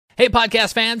Hey,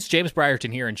 podcast fans, James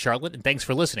Brierton here in Charlotte, and thanks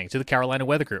for listening to the Carolina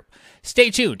Weather Group. Stay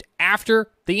tuned.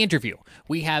 After the interview,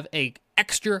 we have an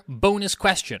extra bonus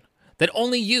question that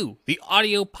only you, the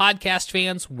audio podcast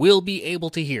fans, will be able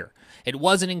to hear. It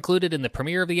wasn't included in the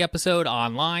premiere of the episode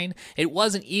online. It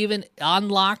wasn't even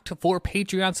unlocked for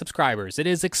Patreon subscribers. It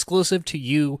is exclusive to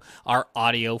you, our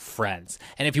audio friends.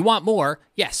 And if you want more,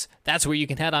 yes, that's where you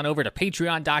can head on over to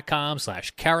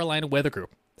patreon.com/Carolina Weather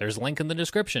Group. There's a link in the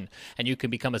description, and you can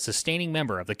become a sustaining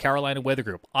member of the Carolina Weather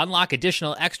Group, unlock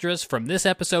additional extras from this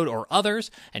episode or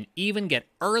others, and even get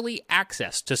early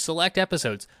access to select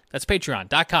episodes. That's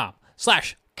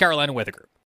patreon.com/Carolina Weather Group.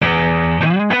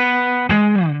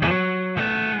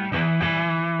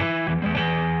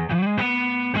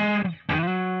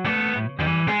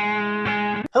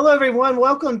 Hello, everyone.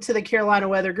 Welcome to the Carolina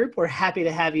Weather Group. We're happy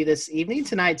to have you this evening.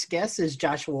 Tonight's guest is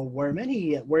Joshua Wurman.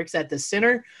 He works at the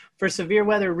Center for Severe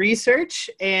Weather Research,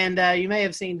 and you may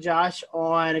have seen Josh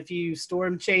on a few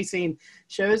storm-chasing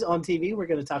shows on TV. We're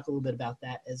going to talk a little bit about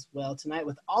that as well tonight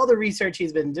with all the research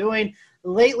he's been doing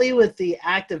lately with the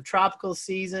active tropical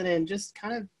season and just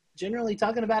kind of generally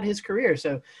talking about his career.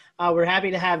 So we're happy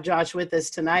to have Josh with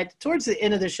us tonight. Towards the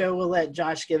end of the show, we'll let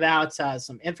Josh give out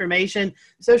some information,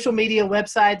 social media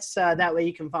websites. That way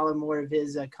you can follow more of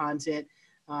his content.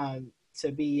 So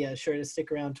be sure to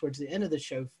stick around towards the end of the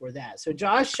show for that. So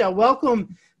Josh,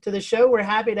 welcome to the show. We're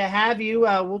happy to have you.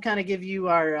 We'll kind of give you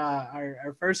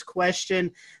our first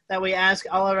question that we ask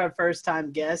all of our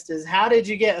first-time guests is, how did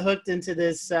you get hooked into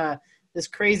this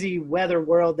crazy weather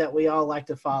world that we all like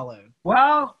to follow?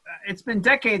 Well, it's been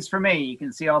decades for me. You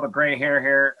can see all the gray hair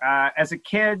here. As a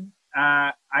kid,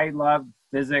 I loved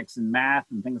physics and math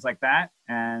and things like that.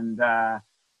 And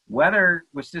weather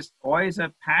was just always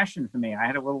a passion for me. I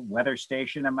had a little weather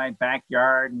station in my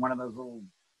backyard and one of those little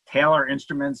Taylor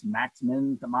instruments,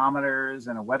 max-min thermometers,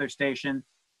 and a weather station.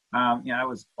 I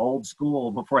was old school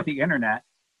before the internet.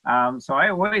 So I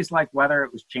always liked weather.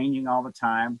 It was changing all the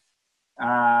time.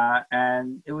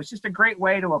 And it was just a great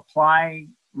way to apply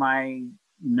my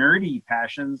nerdy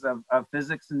passions of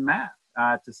physics and math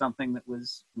to something that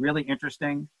was really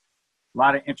interesting. A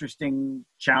lot of interesting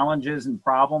challenges and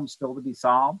problems still to be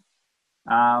solved.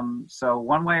 So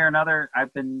one way or another,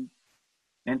 I've been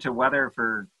into weather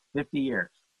for 50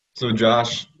 years. So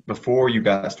Josh, before you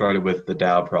got started with the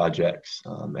Dow projects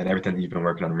and everything that you've been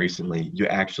working on recently, you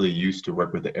actually used to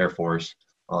work with the Air Force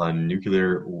on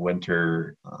nuclear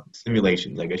winter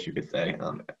simulations, I guess you could say.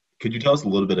 Could you tell us a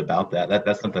little bit about that?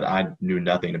 That's something I knew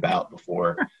nothing about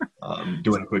before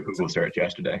doing a quick Google search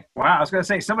yesterday. Wow, I was going to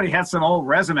say, somebody had some old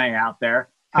resume out there.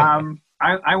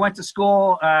 I went to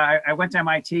school. I went to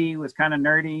MIT, was kind of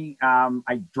nerdy.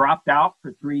 I dropped out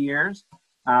for 3 years.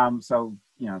 So,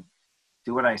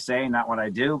 do what I say, not what I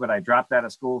do, but I dropped out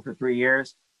of school for 3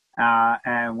 years.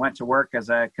 And went to work as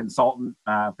a consultant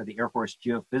for the Air Force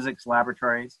Geophysics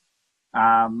Laboratories.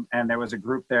 And there was a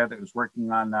group there that was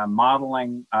working on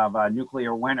modeling of a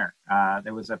nuclear winter.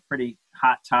 There was a pretty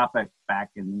hot topic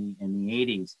back in the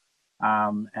 80s.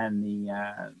 And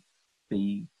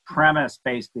the premise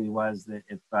basically was that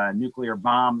if a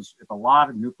lot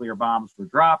of nuclear bombs were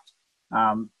dropped,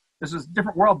 this was a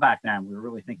different world back then. We were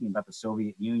really thinking about the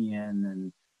Soviet Union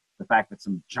and the fact that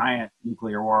some giant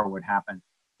nuclear war would happen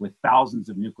with thousands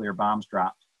of nuclear bombs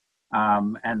dropped.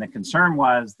 And the concern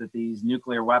was that these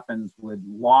nuclear weapons would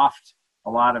waft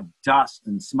a lot of dust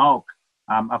and smoke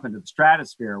up into the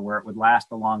stratosphere where it would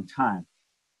last a long time.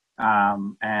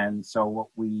 And so what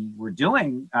we were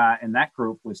doing in that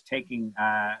group was taking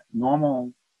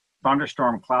normal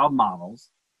thunderstorm cloud models,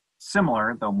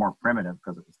 similar, though more primitive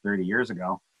because it was 30 years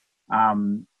ago,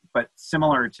 but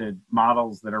similar to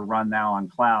models that are run now on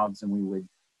clouds. And we would,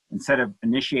 instead of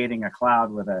initiating a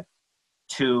cloud with a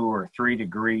 2 or 3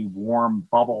 degree warm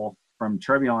bubble from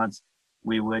turbulence,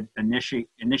 we would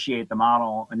initialize the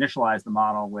model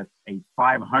with a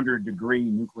 500 degree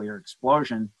nuclear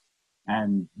explosion,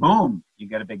 and boom, you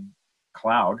get a big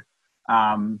cloud.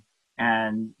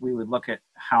 And we would look at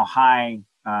how high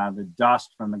the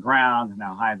dust from the ground and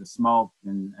how high the smoke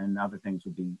and other things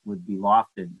would be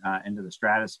lofted into the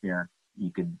stratosphere. You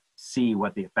could see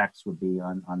what the effects would be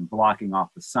on blocking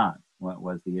off the sun, what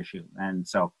was the issue. And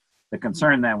so the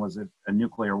concern then was that a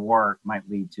nuclear war might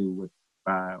lead to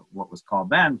what was called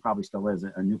then, probably still is,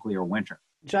 a nuclear winter.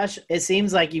 Josh, it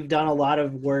seems like you've done a lot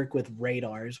of work with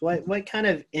radars. What kind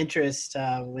of interest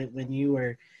when you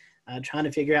were trying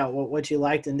to figure out what you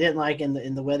liked and didn't like in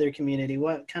the weather community,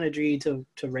 what kind of drew you to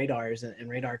radars and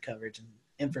radar coverage and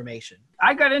information?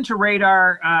 I got into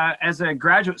radar as a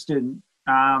graduate student.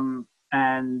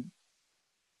 And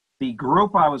the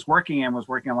group I was working in was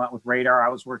working a lot with radar. I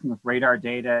was working with radar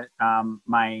data.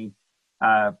 My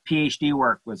PhD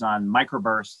work was on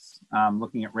microbursts,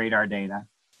 looking at radar data.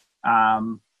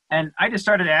 And I just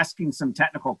started asking some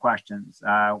technical questions.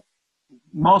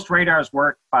 Most radars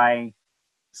work by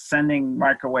sending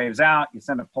microwaves out. You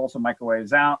send a pulse of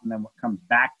microwaves out, and then what comes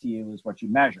back to you is what you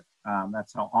measure.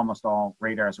 That's how almost all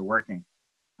radars are working.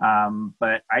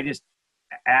 But I just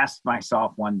asked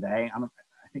myself one day, I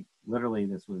think literally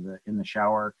this was in the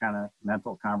shower kind of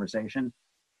mental conversation.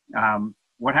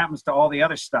 What happens to all the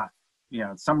other stuff? You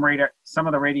know, some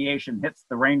of the radiation hits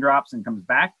the raindrops and comes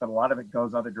back, but a lot of it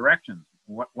goes other directions.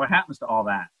 What happens to all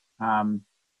that?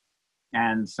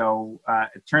 And so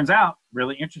it turns out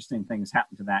really interesting things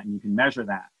happen to that, and you can measure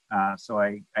that. So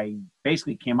I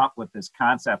basically came up with this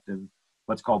concept of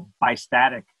what's called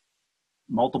bistatic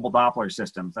multiple Doppler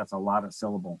systems. That's a lot of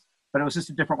syllables, but it was just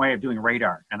a different way of doing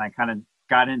radar. And I kind of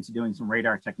got into doing some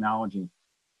radar technology.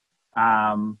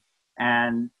 And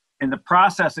in the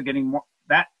process of getting more,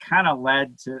 that kind of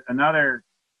led to another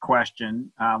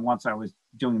question once I was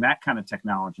doing that kind of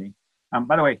technology.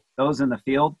 By the way, those in the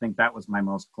field think that was my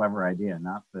most clever idea,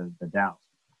 not the Dows.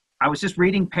 I was just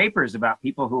reading papers about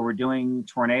people who were doing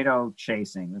tornado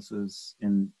chasing. This was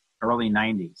in early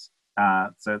 90s.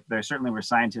 So there certainly were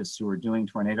scientists who were doing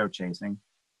tornado chasing.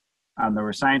 There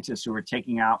were scientists who were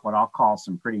taking out what I'll call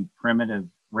some pretty primitive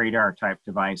radar type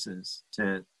devices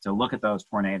to look at those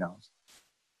tornadoes.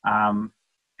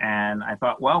 And I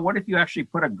thought, well, what if you actually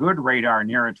put a good radar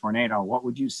near a tornado? What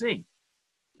would you see?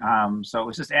 So it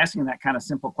was just asking that kind of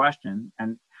simple question.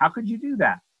 And how could you do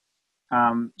that?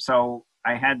 So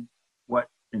I had what,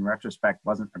 in retrospect,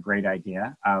 wasn't a great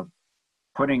idea of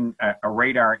putting a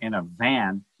radar in a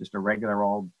van, just a regular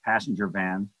old passenger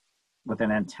van with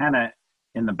an antenna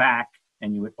in the back,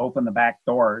 and you would open the back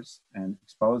doors and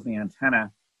expose the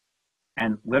antenna.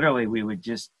 And literally we would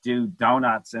just do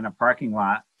donuts in a parking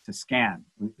lot to scan.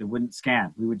 It wouldn't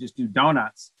scan. We would just do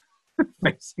donuts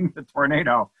facing the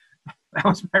tornado. That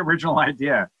was my original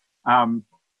idea.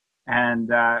 And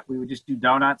we would just do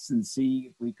donuts and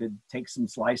see if we could take some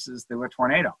slices through a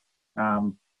tornado.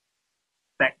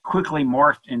 That quickly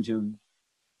morphed into,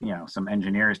 some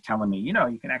engineers telling me,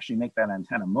 you can actually make that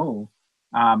antenna move.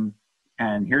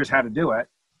 And here's how to do it,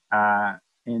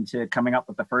 into coming up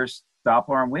with the first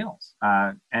Doppler on wheels.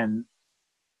 And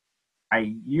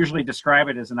I usually describe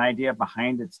it as an idea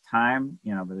behind its time,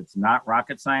 but it's not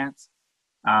rocket science.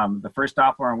 The first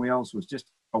Doppler on wheels was just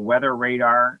a weather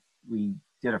radar. We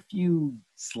did a few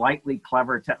slightly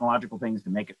clever technological things to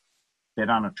make it fit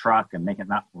on a truck and make it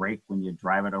not break when you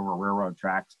drive it over railroad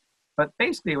tracks. But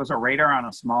basically it was a radar on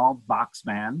a small box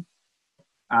van.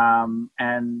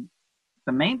 And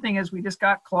the main thing is we just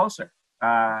got closer.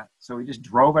 So we just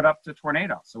drove it up to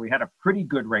tornado. So we had a pretty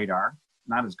good radar,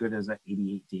 not as good as an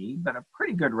 88D, but a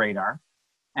pretty good radar.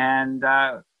 And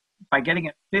by getting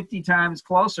it 50 times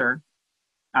closer,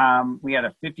 we had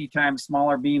a 50 times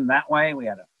smaller beam that way. We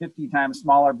had a 50 times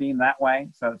smaller beam that way.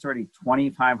 So it's already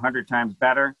 2,500 times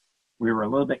better. We were a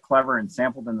little bit clever and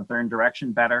sampled in the third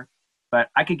direction better. But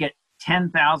I could get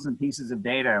 10,000 pieces of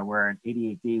data where an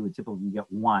 88D would typically get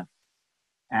one.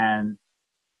 And,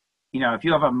 if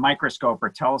you have a microscope or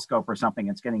telescope or something,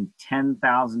 it's getting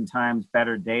 10,000 times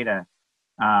better data.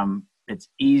 It's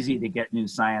easy to get new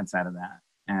science out of that.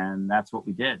 And that's what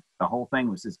we did. The whole thing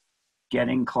was just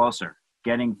getting closer,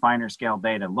 getting finer scale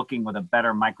data, looking with a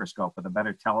better microscope, with a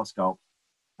better telescope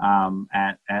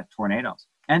at tornadoes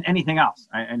and anything else.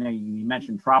 I know you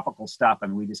mentioned tropical stuff,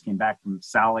 and we just came back from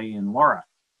Sally and Laura.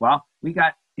 Well, we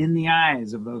got in the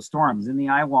eyes of those storms, in the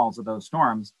eye walls of those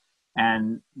storms,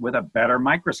 and with a better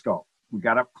microscope, we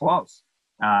got up close.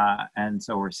 And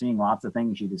so we're seeing lots of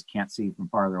things you just can't see from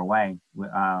farther away with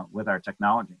our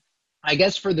technology. I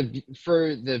guess for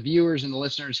the viewers and the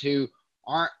listeners who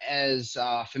aren't as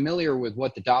familiar with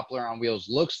what the Doppler on wheels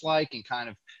looks like and kind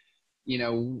of,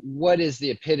 what is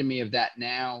the epitome of that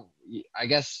now? I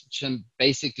guess some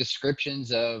basic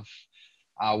descriptions of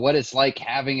what it's like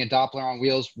having a Doppler on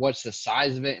wheels, what's the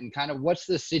size of it, and kind of what's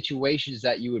the situations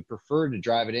that you would prefer to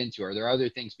drive it into? Are there other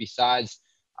things besides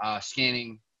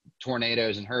scanning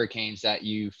tornadoes and hurricanes that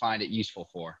you find it useful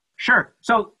for? Sure.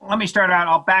 So let me start out.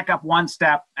 I'll back up one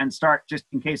step and start, just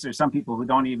in case there's some people who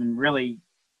don't even really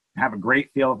have a great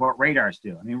feel of what radars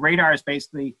do. I mean, radars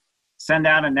basically send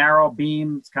out a narrow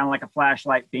beam. It's kind of like a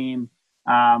flashlight beam,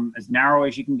 as narrow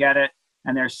as you can get it.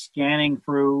 And they're scanning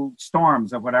through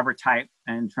storms of whatever type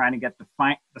and trying to get the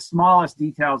smallest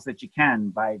details that you can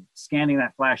by scanning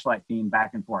that flashlight beam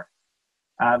back and forth.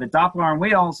 The Doppler on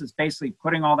wheels is basically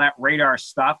putting all that radar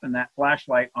stuff and that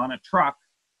flashlight on a truck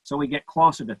so we get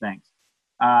closer to things.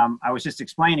 I was just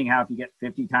explaining how if you get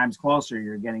 50 times closer,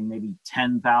 you're getting maybe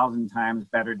 10,000 times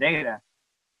better data.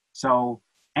 So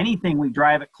anything we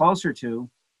drive it closer to,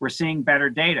 we're seeing better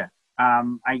data.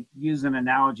 I use an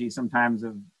analogy sometimes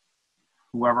of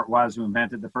whoever it was who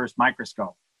invented the first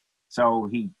microscope. So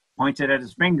he pointed at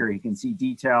his finger, he can see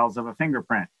details of a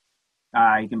fingerprint.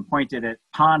 He can point it at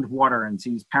pond water and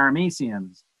sees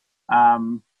parameciums.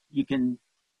 You can,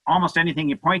 almost anything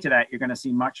you point it at, you're going to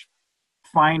see much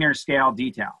finer scale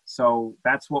detail. So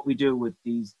that's what we do with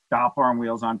these doppler on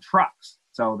wheels on trucks.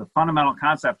 So the fundamental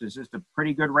concept is just a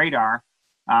pretty good radar.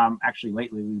 Actually,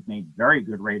 lately we've made very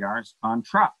good radars on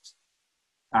trucks.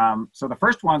 So the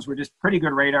first ones were just pretty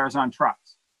good radars on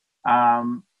trucks.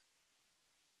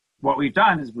 What we've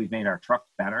done is we've made our trucks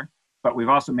better, but we've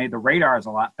also made the radars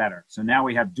a lot better. So now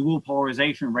we have dual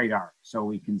polarization radar. So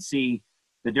we can see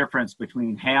the difference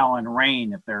between hail and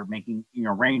rain. If they're making,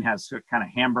 rain has kind of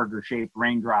hamburger shaped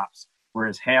raindrops,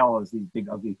 whereas hail is these big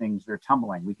ugly things that are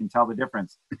tumbling. We can tell the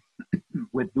difference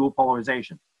with dual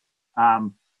polarization.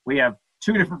 We have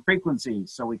 2 different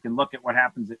frequencies, so we can look at what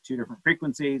happens at 2 different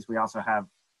frequencies. We also have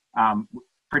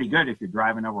pretty good if you're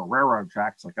driving over railroad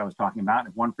tracks, like I was talking about.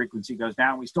 If one frequency goes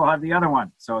down, we still have the other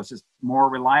one, so it's just more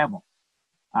reliable.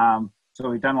 So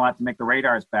we've done a lot to make the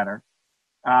radars better.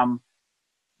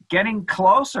 Getting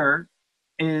closer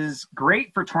is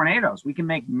great for tornadoes. We can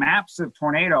make maps of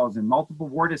tornadoes and multiple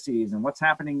vortices and what's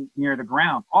happening near the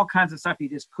ground, all kinds of stuff you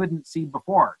just couldn't see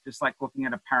before, just like looking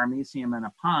at a paramecium in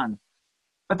a pond.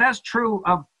 But that's true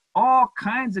of all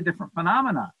kinds of different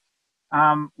phenomena.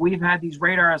 We've had these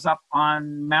radars up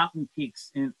on mountain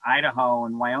peaks in Idaho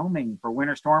and Wyoming for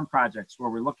winter storm projects, where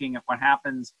we're looking at what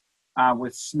happens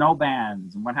with snow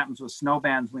bands and what happens with snow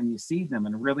bands when you see them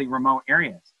in really remote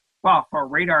areas. Well, for a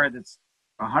radar that's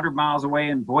 100 miles away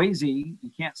in Boise,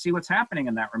 you can't see what's happening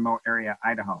in that remote area,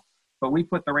 Idaho. But we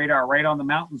put the radar right on the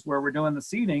mountains where we're doing the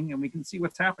seeding, and we can see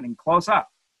what's happening close up.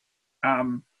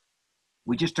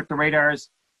 We just took the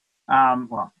radars,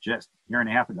 just a year and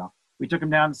a half ago. We took them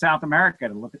down to South America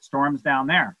to look at storms down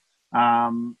there.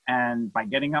 And by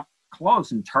getting up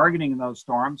close and targeting those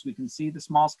storms, we can see the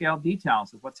small scale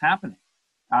details of what's happening.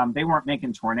 They weren't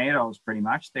making tornadoes pretty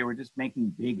much. They were just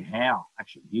making big hail,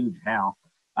 actually huge hail,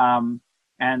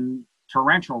 and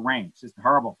torrential rains, just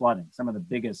horrible flooding. Some of the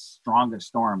biggest, strongest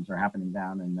storms are happening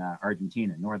down in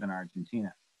Argentina, northern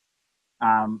Argentina.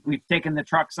 We've taken the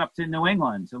trucks up to New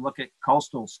England to look at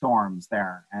coastal storms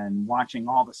there and watching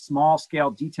all the small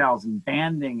scale details and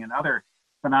banding and other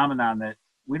phenomena that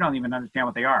we don't even understand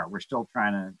what they are. We're still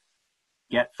trying to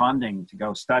get funding to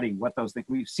go study what those things.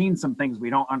 We've seen some things we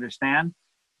don't understand.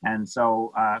 And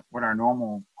so what our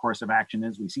normal course of action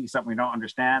is, we see something we don't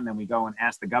understand, then we go and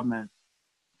ask the government,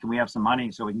 can we have some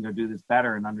money so we can go do this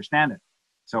better and understand it?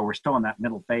 So we're still in that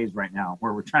middle phase right now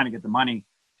where we're trying to get the money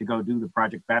to go do the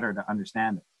project better to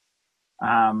understand it.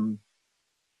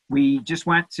 We just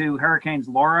went to Hurricanes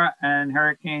Laura and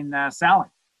Hurricane Sally.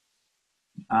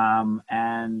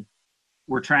 And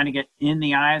we're trying to get in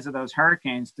the eyes of those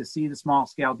hurricanes to see the small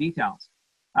scale details.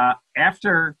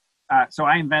 So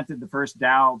I invented the first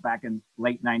Dow back in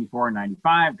late 94 and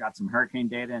 95, got some hurricane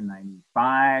data in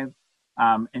 95.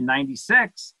 In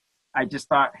 96, I just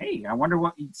thought, hey, I wonder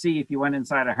what you'd see if you went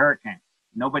inside a hurricane.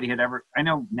 Nobody had ever, I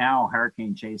know now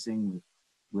hurricane chasing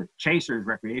with chasers,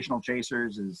 recreational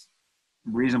chasers is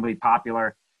reasonably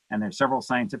popular, and there's several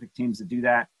scientific teams that do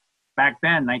that. Back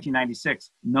then,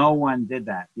 1996, no one did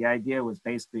that. The idea was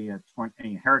basically a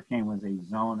hurricane was a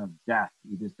zone of death.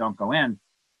 You just don't go in.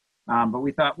 But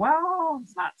we thought, well,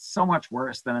 it's not so much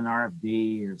worse than an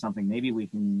RFD or something. Maybe we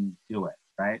can do it,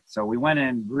 right? So we went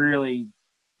in really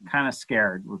kind of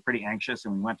scared. We're pretty anxious,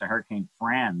 and we went to Hurricane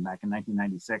Fran back in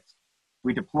 1996.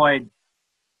 We deployed,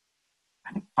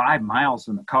 I think, 5 miles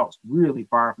from the coast, really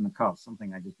far from the coast,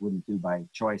 something I just wouldn't do by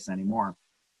choice anymore,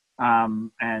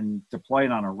 and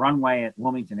deployed on a runway at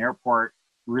Wilmington Airport,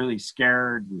 really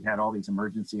scared. We had all these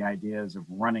emergency ideas of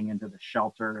running into the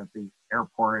shelter at the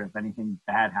airport if anything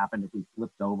bad happened, if we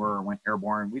flipped over or went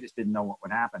airborne. We just didn't know what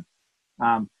would happen.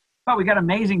 But we got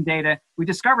amazing data. We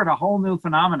discovered a whole new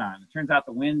phenomenon. It turns out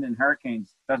the wind in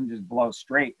hurricanes doesn't just blow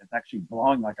straight. It's actually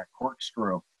blowing like a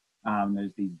corkscrew.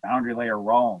 There's these boundary layer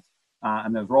rolls.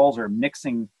 And those rolls are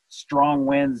mixing strong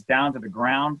winds down to the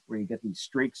ground where you get these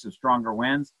streaks of stronger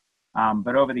winds.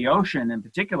 But over the ocean in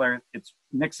particular, it's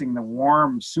mixing the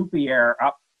warm, soupy air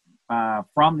up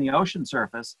from the ocean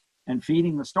surface and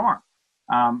feeding the storm.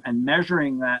 And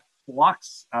measuring that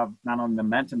flux of not only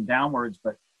momentum downwards,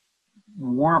 but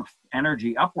warmth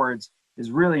energy upwards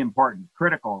is really important,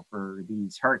 critical for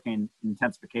these hurricane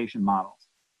intensification models.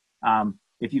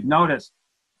 If you've noticed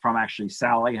from actually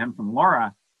Sally and from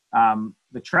Laura,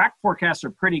 The track forecasts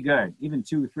are pretty good. Even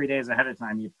 2 or 3 days ahead of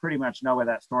time, you pretty much know where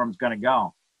that storm's going to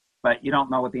go, but you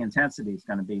don't know what the intensity is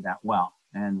going to be that well.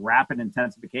 And rapid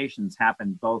intensifications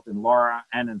happened both in Laura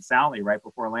and in Sally right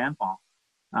before landfall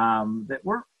that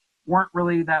weren't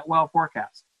really that well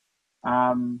forecast.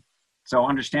 So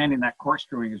understanding that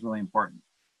corkscrewing is really important.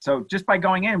 So just by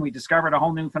going in, we discovered a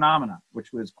whole new phenomena,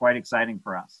 which was quite exciting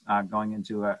for us going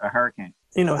into a hurricane.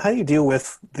 How do you deal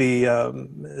with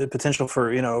the potential for,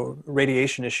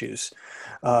 radiation issues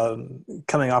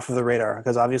coming off of the radar?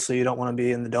 Because obviously you don't want to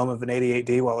be in the dome of an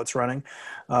 88D while it's running.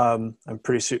 I'm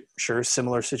pretty sure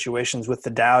similar situations with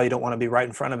the Dow, you don't want to be right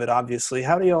in front of it, obviously.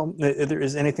 How do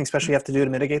is anything special you have to do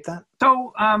to mitigate that?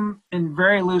 So in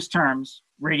very loose terms,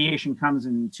 radiation comes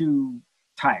in 2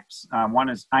 types. One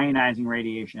is ionizing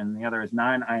radiation, the other is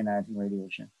non-ionizing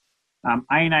radiation.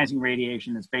 Ionizing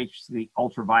radiation is basically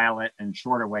ultraviolet and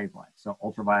shorter wavelengths, so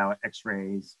ultraviolet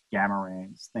X-rays, gamma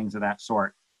rays, things of that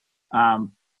sort. And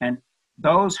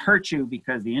those hurt you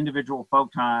because the individual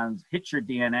photons hit your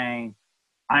DNA,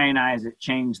 ionize it,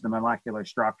 change the molecular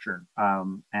structure,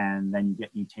 and then you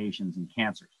get mutations and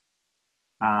cancers.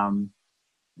 But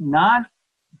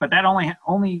that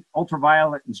only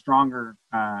ultraviolet and stronger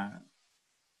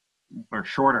or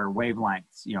shorter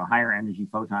wavelengths, higher energy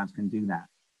photons can do that.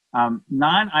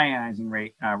 Non-ionizing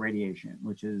radiation,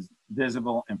 which is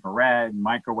visible, infrared,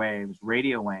 microwaves,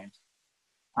 radio waves,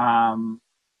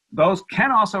 those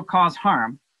can also cause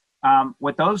harm.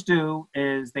 What those do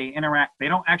is they interact, they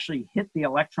don't actually hit the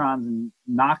electrons and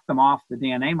knock them off the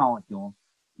DNA molecule.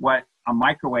 What a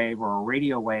microwave or a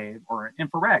radio wave or an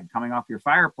infrared coming off your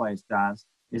fireplace does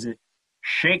is it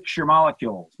shakes your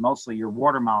molecules, mostly your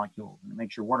water molecules, and it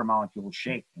makes your water molecules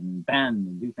shake and bend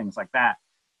and do things like that.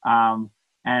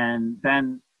 And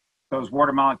then those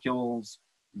water molecules,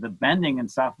 the bending and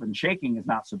stuff and shaking is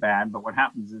not so bad, but what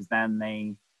happens is then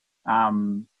they,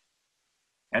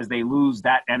 as they lose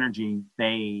that energy,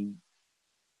 they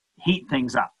heat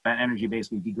things up. That energy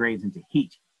basically degrades into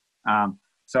heat.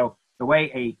 So the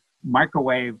way a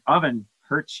microwave oven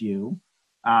hurts you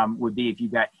would be if you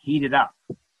got heated up,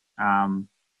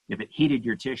 if it heated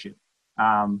your tissue.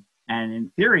 And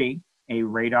in theory, a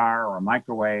radar or a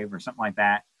microwave or something like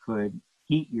that could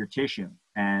heat your tissue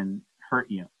and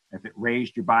hurt you if it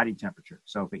raised your body temperature.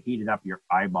 So if it heated up your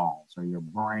eyeballs or your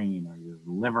brain or your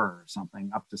liver or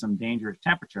something up to some dangerous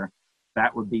temperature,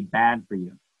 that would be bad for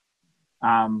you.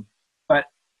 But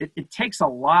it takes a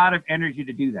lot of energy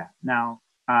to do that. Now,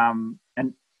 and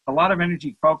a lot of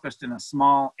energy focused in a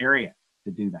small area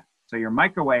to do that. So your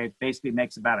microwave basically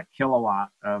makes about 1 kilowatt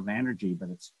of energy, but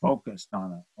it's focused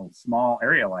on a small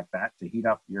area like that to heat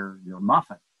up your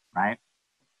muffin, right?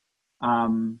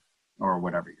 Or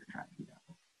whatever you're trying to heat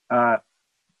up.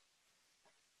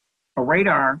 A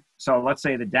radar, so let's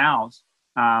say the Dows,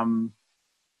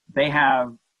 they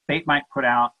might put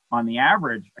out on the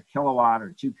average 1 kilowatt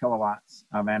or 2 kilowatts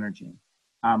of energy,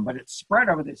 but it's spread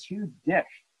over this huge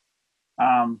dish.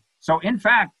 So in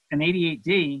fact, an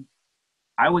 88D,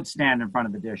 I would stand in front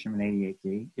of the dish of an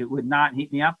 88D. It would not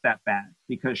heat me up that bad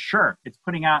because sure, it's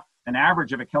putting out an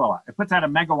average of 1 kilowatt. It puts out a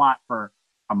megawatt for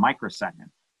a microsecond,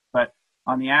 but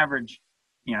on the average,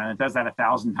 it does that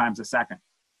 1,000 times a second.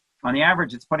 On the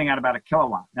average, it's putting out about 1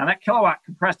 kilowatt. Now that kilowatt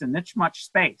compressed in this much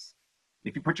space,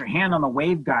 if you put your hand on the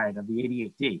waveguide of the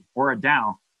 88D or a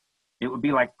Dow, it would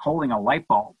be like holding a light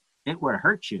bulb. It would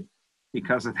hurt you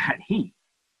because of that heat.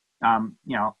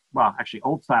 Well, actually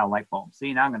old style light bulbs.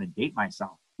 See, now I'm going to date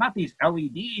myself. Not these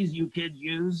LEDs you kids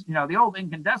use, the old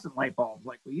incandescent light bulbs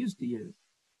like we used to use.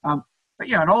 But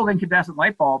an old incandescent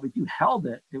light bulb, if you held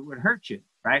it, it would hurt you,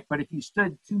 right? But if you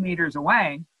stood 2 meters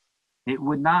away, it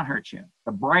would not hurt you.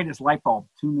 The brightest light bulb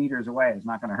 2 meters away is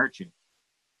not going to hurt you.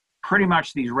 Pretty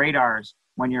much these radars,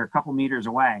 when you're a couple meters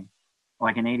away,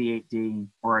 like an 88D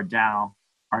or a Dow,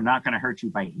 are not going to hurt you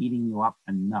by heating you up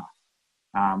enough.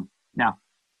 Now,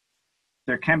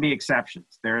 there can be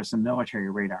exceptions. There are some military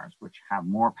radars which have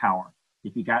more power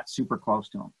if you got super close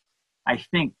to them. I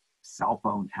think cell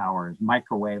phone towers,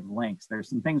 microwave links, there's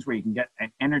some things where you can get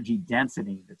an energy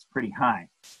density that's pretty high.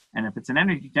 And if it's an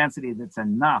energy density that's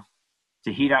enough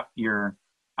to heat up your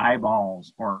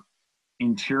eyeballs or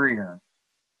interior,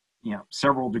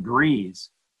 several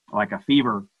degrees, like a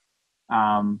fever,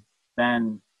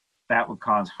 then that would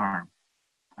cause harm.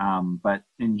 But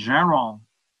in general,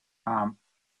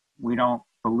 we don't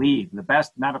believe, the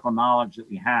best medical knowledge that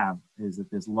we have is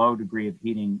that this low degree of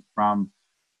heating from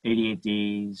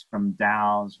 88Ds, from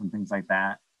Dows, from things like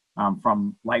that,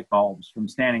 from light bulbs, from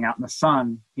standing out in the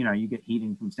sun, you get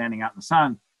heating from standing out in the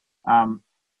sun,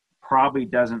 probably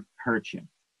doesn't hurt you.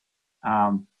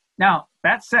 Now,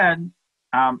 that said,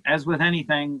 As with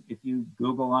anything, if you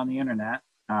Google on the internet,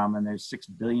 and there's 6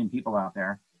 billion people out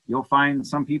there, you'll find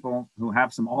some people who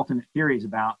have some alternate theories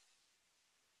about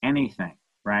anything,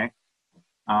 right?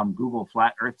 Google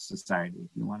Flat Earth Society if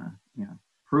you want to,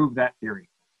 prove that theory.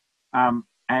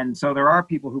 And so there are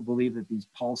people who believe that these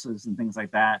pulses and things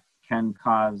like that can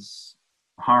cause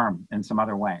harm in some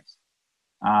other ways.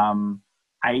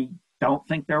 I don't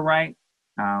think they're right.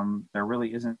 There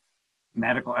really isn't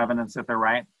medical evidence that they're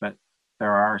right, but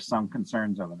there are some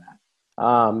concerns over that.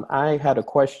 I had a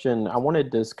question. I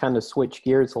wanted to kind of switch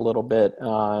gears a little bit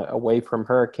away from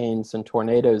hurricanes and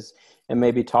tornadoes and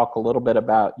maybe talk a little bit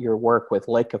about your work with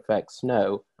lake effect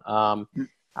snow.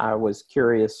 I was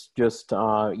curious just,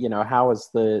 how is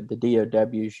the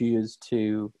DOWs used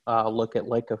to look at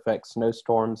lake effect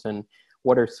snowstorms, and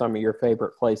what are some of your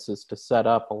favorite places to set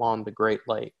up along the Great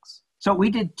Lakes? So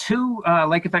we did 2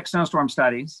 lake effect snowstorm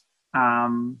studies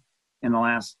in the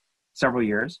last several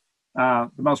years. The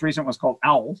most recent was called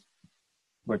OWL,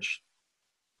 which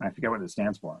I forget what it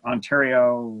stands for.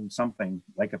 Ontario something,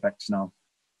 lake effect snow.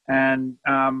 And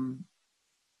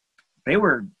they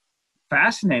were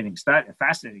fascinating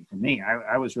for me.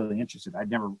 I was really interested.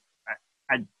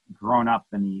 I'd grown up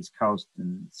in the East Coast,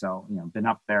 and so, been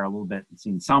up there a little bit and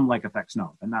seen some lake effect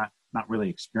snow, but not really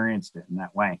experienced it in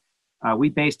that way. We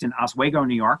based in Oswego,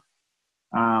 New York.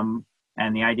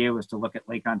 And the idea was to look at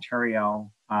Lake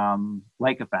Ontario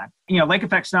lake effect. Lake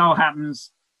effect snow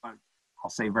happens, I'll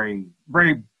say very,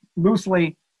 very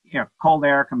loosely, cold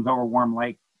air comes over warm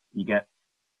lake. You get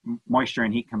moisture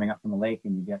and heat coming up from the lake,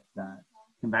 and you get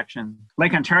convection.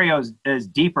 Lake Ontario is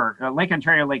deeper. Lake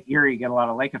Ontario, Lake Erie get a lot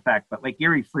of lake effect, but Lake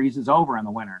Erie freezes over in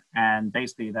the winter. And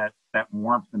basically that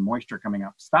warmth and moisture coming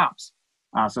up stops.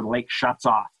 So the lake shuts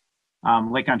off.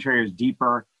 Lake Ontario is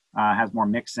deeper. Has more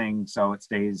mixing, so it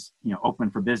stays, open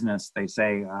for business. They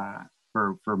say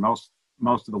for most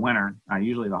of the winter,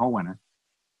 usually the whole winter.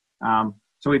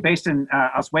 So we based in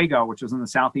Oswego, which was on the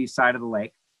southeast side of the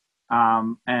lake,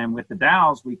 and with the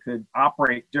Dows, we could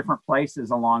operate different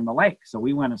places along the lake. So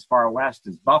we went as far west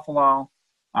as Buffalo,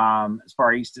 as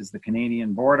far east as the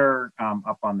Canadian border,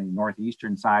 up on the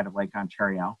northeastern side of Lake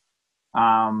Ontario.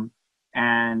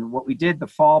 And what we did the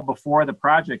fall before the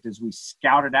project is we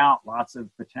scouted out lots of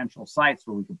potential sites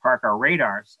where we could park our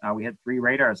radars. We had 3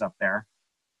 radars up there,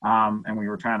 and we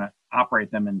were trying to operate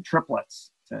them in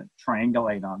triplets to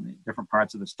triangulate on the different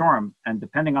parts of the storm. And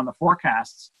depending on the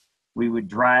forecasts, we would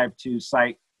drive to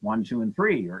site 1, 2, and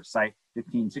 3, or site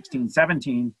 15, 16,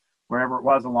 17, wherever it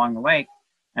was along the lake,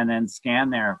 and then scan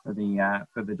there for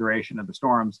the duration of the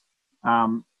storms.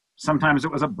 Sometimes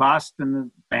it was a bust and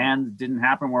the bands didn't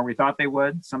happen where we thought they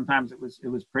would. Sometimes it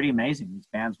was pretty amazing. These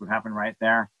bands would happen right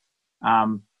there.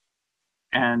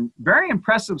 And very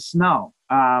impressive snow.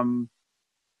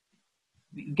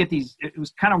 You get these, it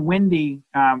was kind of windy.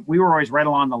 We were always right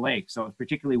along the lake, so it was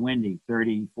particularly windy,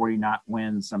 30, 40 knot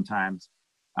winds sometimes.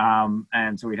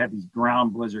 And so we'd have these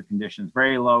ground blizzard conditions,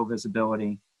 very low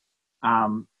visibility.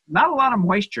 Not a lot of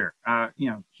moisture,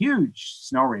 huge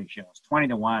snow ratios,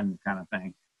 20-to-1 kind of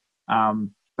thing.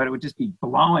 But it would just be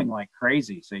blowing like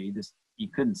crazy. So you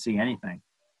couldn't see anything.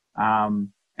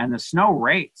 And the snow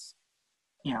rates,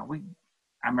 I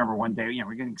remember one day,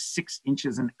 we're getting 6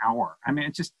 inches an hour. I mean,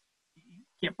 it's just, you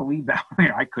can't believe that.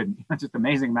 I couldn't. It's just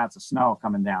amazing amounts of snow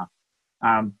coming down.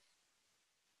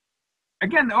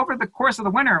 Again, over the course of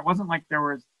the winter, it wasn't like there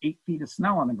was 8 feet of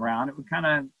snow on the ground. It would kind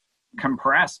of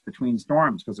compress between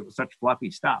storms because it was such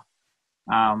fluffy stuff.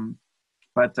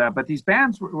 But these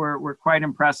bands were quite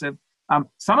impressive.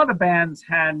 Some of the bands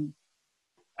had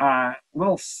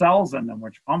little cells in them,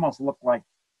 which almost looked like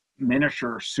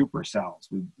miniature supercells.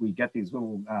 We get these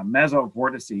little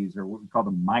mesovortices, or what we call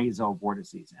the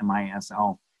misovortices,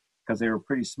 MISO, because they were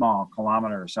pretty small, a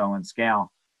kilometer or so in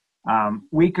scale.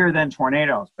 Weaker than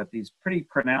tornadoes, but these pretty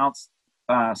pronounced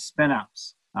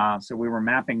spin-ups. So we were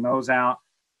mapping those out.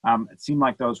 It seemed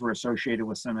like those were associated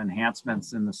with some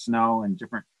enhancements in the snow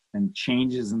and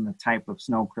changes in the type of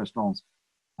snow crystals.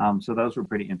 So those were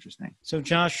pretty interesting. So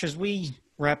Josh, as we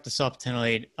wrap this up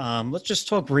tonight, let's just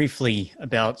talk briefly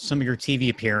about some of your TV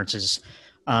appearances.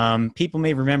 People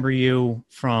may remember you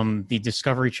from the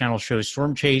Discovery Channel show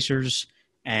Storm Chasers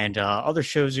and other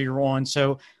shows that you're on.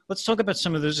 So let's talk about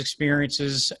some of those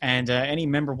experiences and any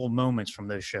memorable moments from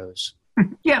those shows.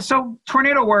 Yeah, so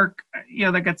tornado work,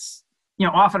 that gets,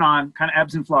 off and on, kind of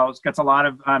ebbs and flows, gets a lot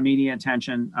of media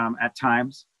attention at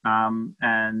times.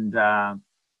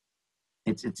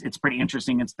 It's pretty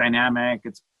interesting. It's dynamic.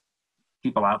 It's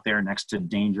people out there next to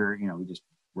danger. I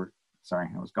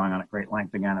was going on at great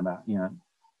length again about,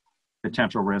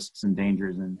 potential risks and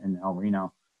dangers in El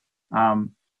Reno.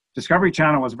 Discovery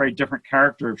Channel was a very different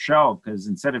character of show, because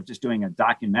instead of just doing a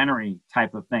documentary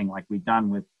type of thing like we've done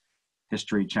with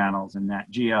History Channels and Nat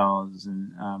Geos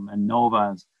and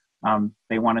Novas,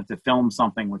 they wanted to film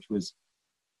something which was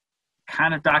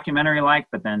kind of documentary-like,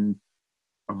 but then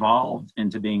evolved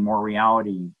into being more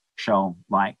reality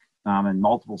show-like, and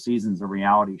multiple seasons of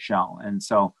reality show. And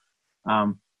so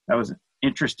that was an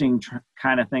interesting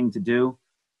kind of thing to do.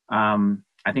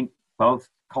 I think both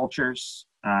cultures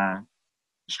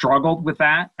struggled with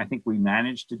that. I think we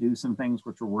managed to do some things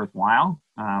which were worthwhile.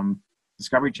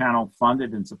 Discovery Channel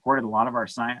funded and supported a lot of our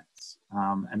science,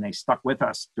 and they stuck with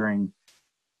us during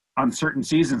uncertain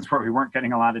seasons where we weren't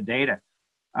getting a lot of data,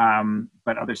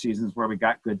 but other seasons where we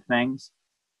got good things.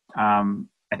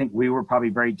 I think we were probably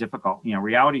very difficult. You know,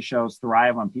 reality shows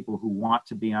thrive on people who want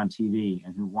to be on TV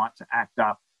and who want to act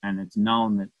up, and it's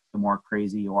known that the more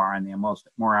crazy you are and the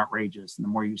more outrageous, and the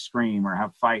more you scream or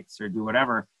have fights or do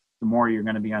whatever, the more you're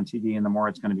going to be on TV and the more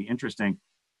it's going to be interesting.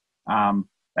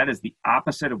 That is the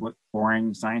opposite of what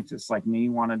boring scientists like me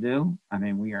want to do. I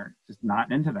mean, we are just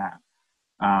not into that.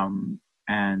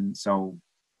 And so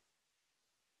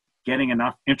getting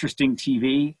enough interesting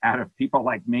TV out of people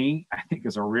like me, I think,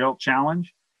 is a real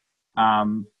challenge.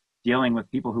 Dealing with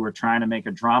people who are trying to make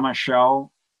a drama show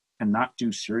and not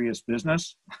do serious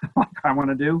business like I want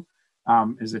to do,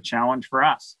 is a challenge for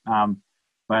us.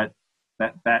 But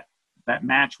that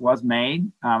match was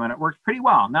made, and it worked pretty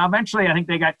well. Now, eventually, I think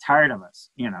they got tired of us.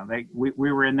 You know, we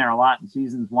were in there a lot in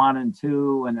seasons 1 and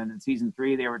 2, and then in season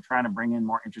 3, they were trying to bring in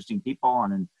more interesting people.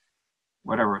 And in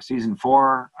whatever, season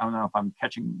 4, I don't know if I'm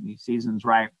catching these seasons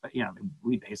right, but, you know,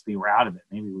 we basically were out of it.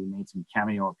 Maybe we made some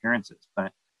cameo appearances,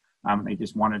 but they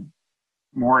just wanted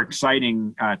more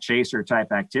exciting chaser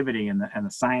type activity, and the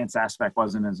science aspect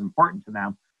wasn't as important to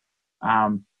them.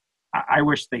 I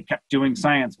wish they kept doing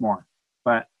science more,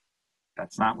 but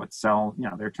that's not what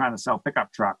they're trying to sell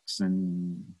pickup trucks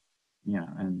and, you know,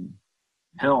 and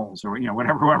pills, or, you know,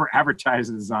 whoever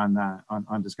advertises on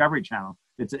Discovery Channel.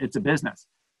 It's a business.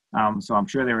 So I'm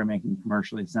sure they were making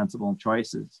commercially sensible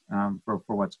choices for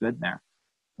what's good there.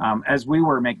 As we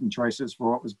were making choices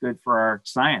for what was good for our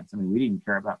science. I mean, we didn't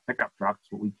care about pickup trucks.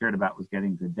 What we cared about was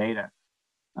getting good data.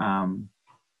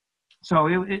 So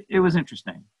it was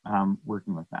interesting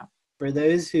working with them. For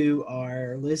those who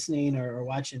are listening or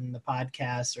watching the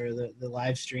podcast or the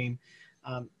live stream,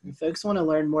 if folks want to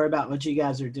learn more about what you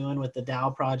guys are doing with the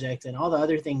Dow project and all the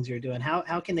other things you're doing,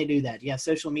 how can they do that? Do you have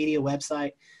social media,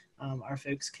 website our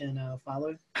folks can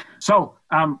follow? So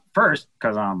first,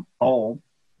 because I'm old,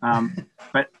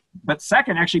 but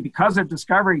second, actually, because of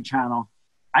Discovery Channel,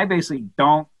 I basically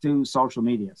don't do social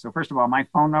media. So first of all, my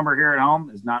phone number here at home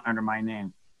is not under my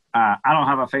name. I don't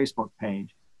have a Facebook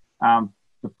page.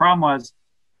 The problem was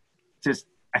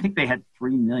I think they had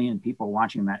 3 million people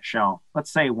watching that show.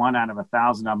 Let's say 1 out of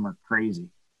 1,000 of them are crazy,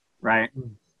 right?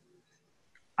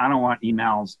 I don't want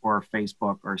emails or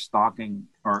Facebook or stalking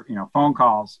or, you know, phone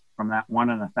calls from that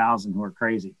 1 in 1,000 who are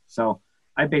crazy. So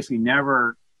I basically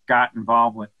never got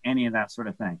involved with any of that sort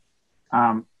of thing.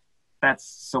 That's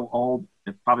so old,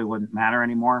 it probably wouldn't matter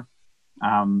anymore.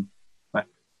 But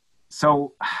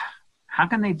so how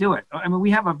can they do it? I mean,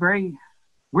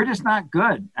 we're just not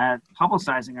good at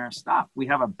publicizing our stuff. We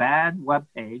have a bad web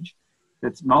page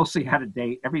that's mostly out of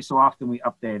date. Every so often we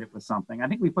update it with something. I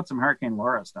think we put some Hurricane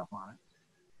Laura stuff on it.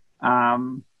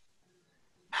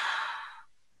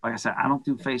 Like I said, I don't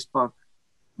do Facebook.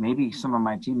 Maybe some of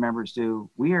my team members do.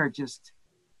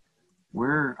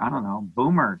 We're, I don't know,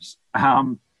 boomers.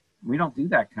 We don't do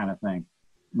that kind of thing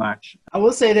much. I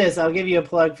will say this. I'll give you a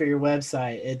plug for your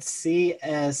website. It's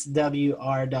cswr.org.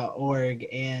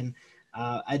 And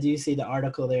I do see the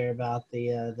article there about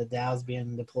the Dows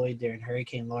being deployed during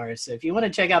Hurricane Laura. So if you want to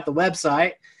check out the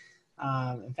website,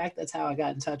 in fact, that's how I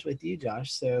got in touch with you,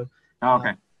 Josh. So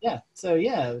okay.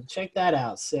 Check that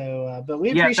out. So, but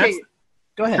we appreciate.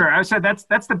 Go ahead. Sure. I said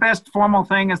that's the best formal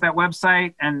thing is that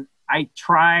website, and I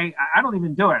don't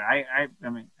even do it. I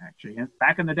mean, actually,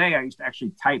 back in the day, I used to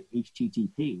actually type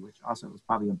HTTP, which also was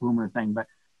probably a boomer thing. But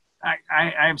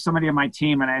I have somebody on my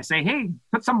team, and I say, hey,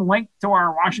 put some link to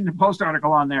our Washington Post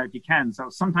article on there if you can. So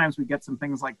sometimes we get some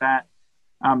things like that.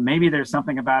 Maybe there's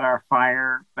something about our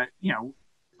fire, but, you know,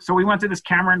 so we went to this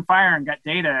Cameron fire and got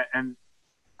data, and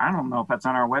I don't know if that's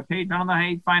on our webpage. I don't know how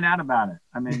you find out about it.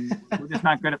 I mean, we're just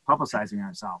not good at publicizing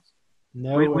ourselves.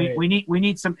 No, we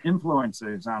need some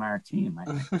influencers on our team, I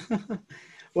think.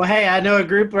 Well, hey, I know a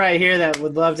group right here that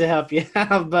would love to help you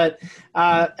out. But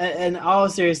in all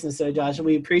seriousness, so Josh,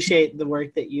 we appreciate the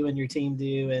work that you and your team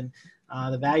do, and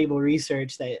the valuable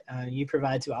research that you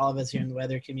provide to all of us here in the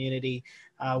weather community.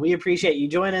 We appreciate you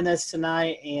joining us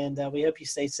tonight, and we hope you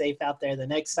stay safe out there the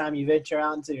next time you venture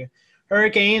out into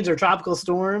hurricanes or tropical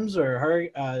storms or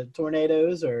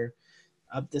tornadoes or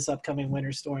this upcoming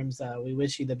winter storms. We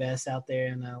wish you the best out there,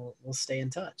 and we'll stay in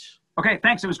touch. Okay,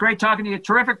 thanks. It was great talking to you.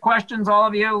 Terrific questions, all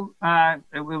of you.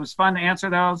 It was fun to answer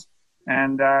those,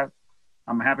 and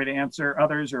I'm happy to answer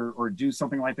others or do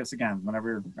something like this again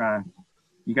whenever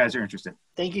you guys are interested.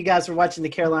 Thank you guys for watching the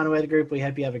Carolina Weather Group. We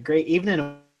hope you have a great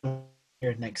evening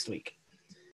here next week.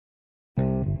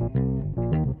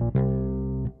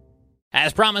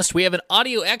 As promised, we have an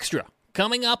audio extra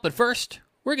coming up, but first,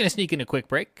 we're going to sneak in a quick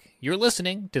break. You're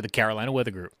listening to the Carolina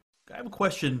Weather Group. I have a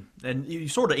question, and you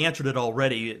sort of answered it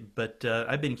already, but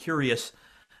I've been curious.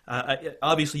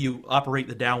 Obviously, you operate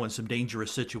the Dow in some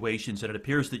dangerous situations, and it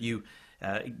appears that you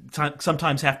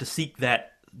sometimes have to seek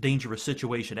that dangerous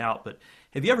situation out. But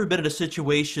have you ever been in a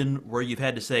situation where you've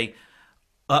had to say,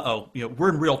 uh-oh, we're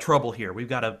in real trouble here. We've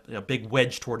got a big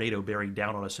wedge tornado bearing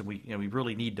down on us, and we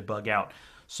really need to bug out.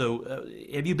 So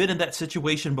have you been in that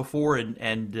situation before,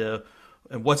 and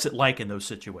what's it like in those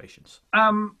situations?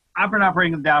 I've been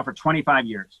operating the Dow for 25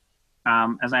 years.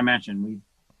 As I mentioned, we've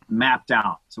mapped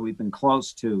out. So we've been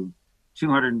close to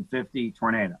 250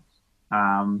 tornadoes.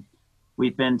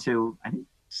 We've been to, I think,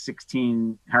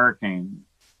 16 hurricane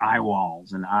eye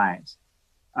walls and eyes.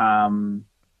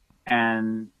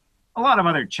 And a lot of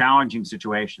other challenging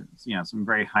situations, some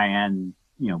very high-end,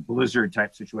 blizzard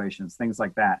type situations, things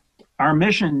like that. Our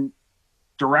mission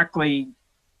directly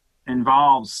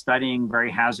involves studying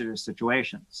very hazardous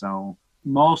situations. So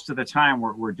most of the time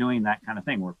we're doing that kind of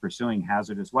thing. We're pursuing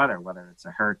hazardous weather, whether it's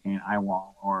a hurricane eye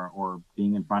wall or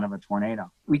being in front of a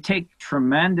tornado. We take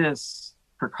tremendous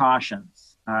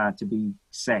precautions to be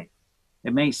safe.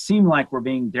 It may seem like we're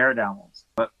being daredevils,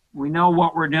 but we know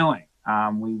what we're doing.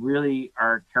 We really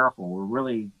are careful. We're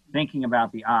really thinking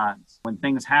about the odds. When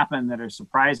things happen that are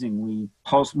surprising, we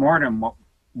post-mortem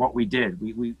what we did.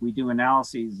 We do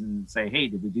analyses and say, hey,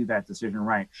 did we do that decision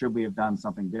right? Should we have done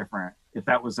something different? If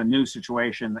that was a new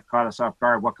situation that caught us off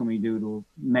guard, what can we do to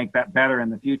make that better in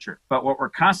the future? But what we're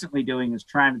constantly doing is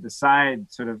trying to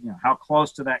decide sort of, how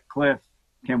close to that cliff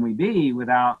can we be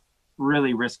without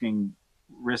really risking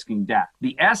death.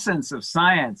 The essence of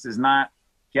science is not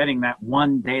getting that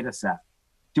one data set,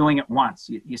 doing it once.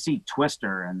 You see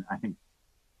Twister, and I think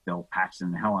Bill Paxton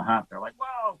and Helen Hunt, they're like,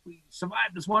 well, if we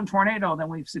survived this one tornado, then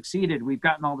we've succeeded. We've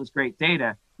gotten all this great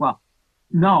data. Well,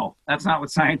 no, that's not what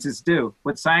scientists do.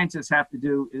 What scientists have to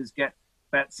do is get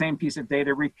that same piece of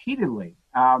data repeatedly.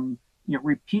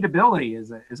 Repeatability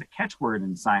is a catchword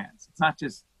in science. It's not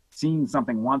just seeing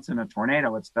something once in a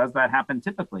tornado. It's, does that happen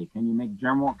typically? Can you make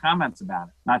general comments about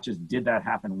it? Not just, did that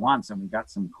happen once and we got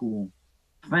some cool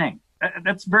thing.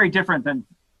 That's very different than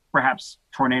perhaps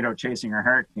tornado chasing or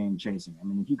hurricane chasing. I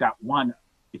mean, if you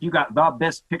got the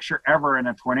best picture ever in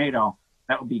a tornado,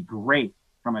 that would be great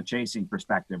from a chasing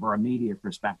perspective or a media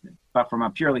perspective. But from a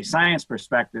purely science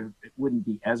perspective, it wouldn't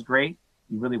be as great.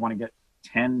 You really want to get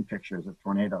 10 pictures of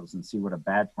tornadoes and see what a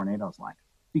bad tornado is like.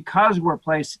 Because we're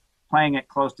playing it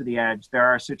close to the edge, there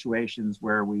are situations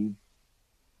where we've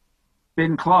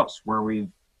been close, where we've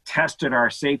tested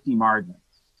our safety margins.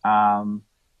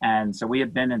 And so we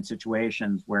have been in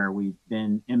situations where we've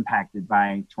been impacted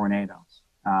by tornadoes.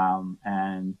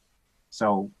 And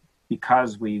so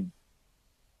because we've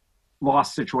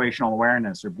lost situational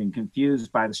awareness or been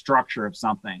confused by the structure of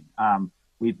something,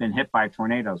 we've been hit by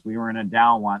tornadoes. We were in a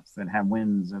Dow once that had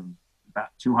winds of about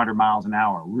 200 miles an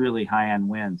hour, really high-end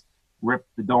winds,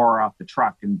 ripped the door off the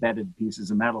truck, embedded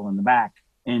pieces of metal in the back.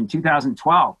 In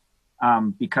 2012,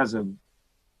 because of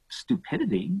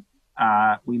stupidity,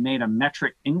 we made a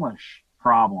metric English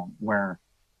problem where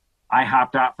I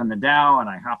hopped out from the Dow and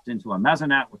I hopped into a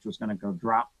mesonet, which was going to go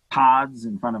drop pods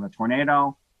in front of a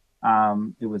tornado.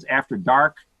 It was after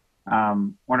dark.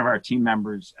 One of our team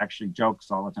members actually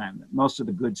jokes all the time that most of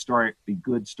the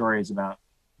good stories about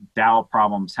Dow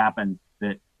problems happened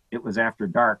that it was after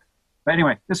dark. But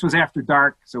anyway, this was after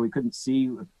dark, so we couldn't see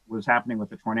what was happening with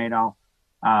the tornado.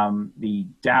 The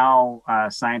Dow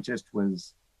scientist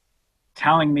was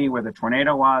telling me where the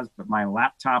tornado was, but my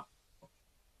laptop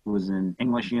was in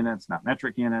English units, not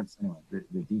metric units. Anyway,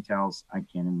 the details I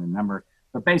can't even remember.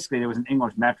 But basically, there was an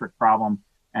English metric problem,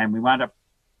 and we wound up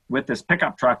with this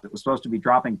pickup truck that was supposed to be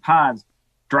dropping pods,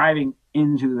 driving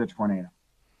into the tornado,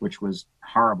 which was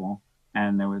horrible.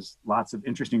 And there was lots of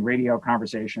interesting radio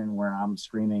conversation where I'm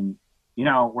screaming,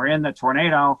 we're in the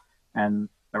tornado. And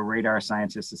the radar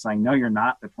scientist is saying, no, you're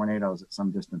not. The tornado is at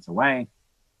some distance away.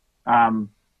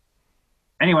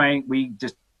 Anyway, we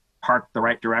just parked the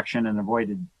right direction and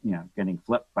avoided, getting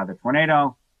flipped by the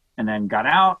tornado, and then got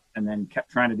out and then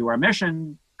kept trying to do our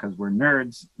mission because we're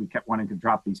nerds. We kept wanting to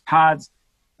drop these pods,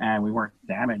 and we weren't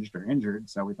damaged or injured.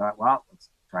 So we thought, well, let's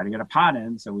try to get a pod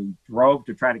in. So we drove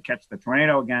to try to catch the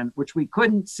tornado again, which we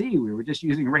couldn't see. We were just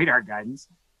using radar guidance.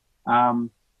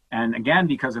 And again,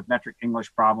 because of metric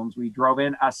English problems, we drove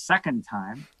in a second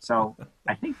time. So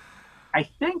I think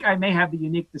I may have the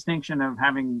unique distinction of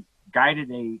having guided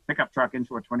a pickup truck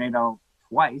into a tornado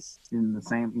twice in the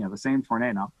same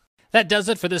tornado. That does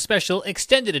it for this special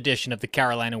extended edition of the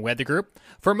Carolina Weather Group.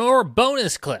 For more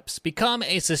bonus clips, become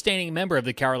a sustaining member of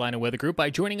the Carolina Weather Group by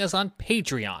joining us on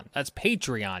Patreon. That's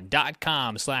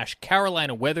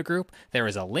patreon.com/Carolina Weather Group. There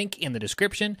is a link in the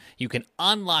description. You can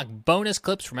unlock bonus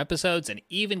clips from episodes and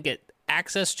even get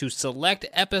access to select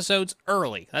episodes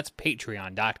early. That's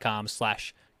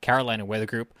patreon.com/Carolina Weather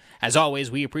Group. As always,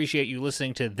 we appreciate you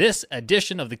listening to this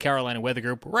edition of the Carolina Weather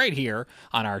Group right here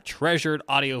on our treasured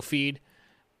audio feed.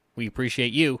 We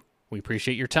appreciate you. We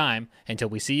appreciate your time. Until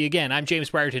we see you again, I'm James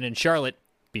Brierton in Charlotte.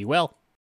 Be well.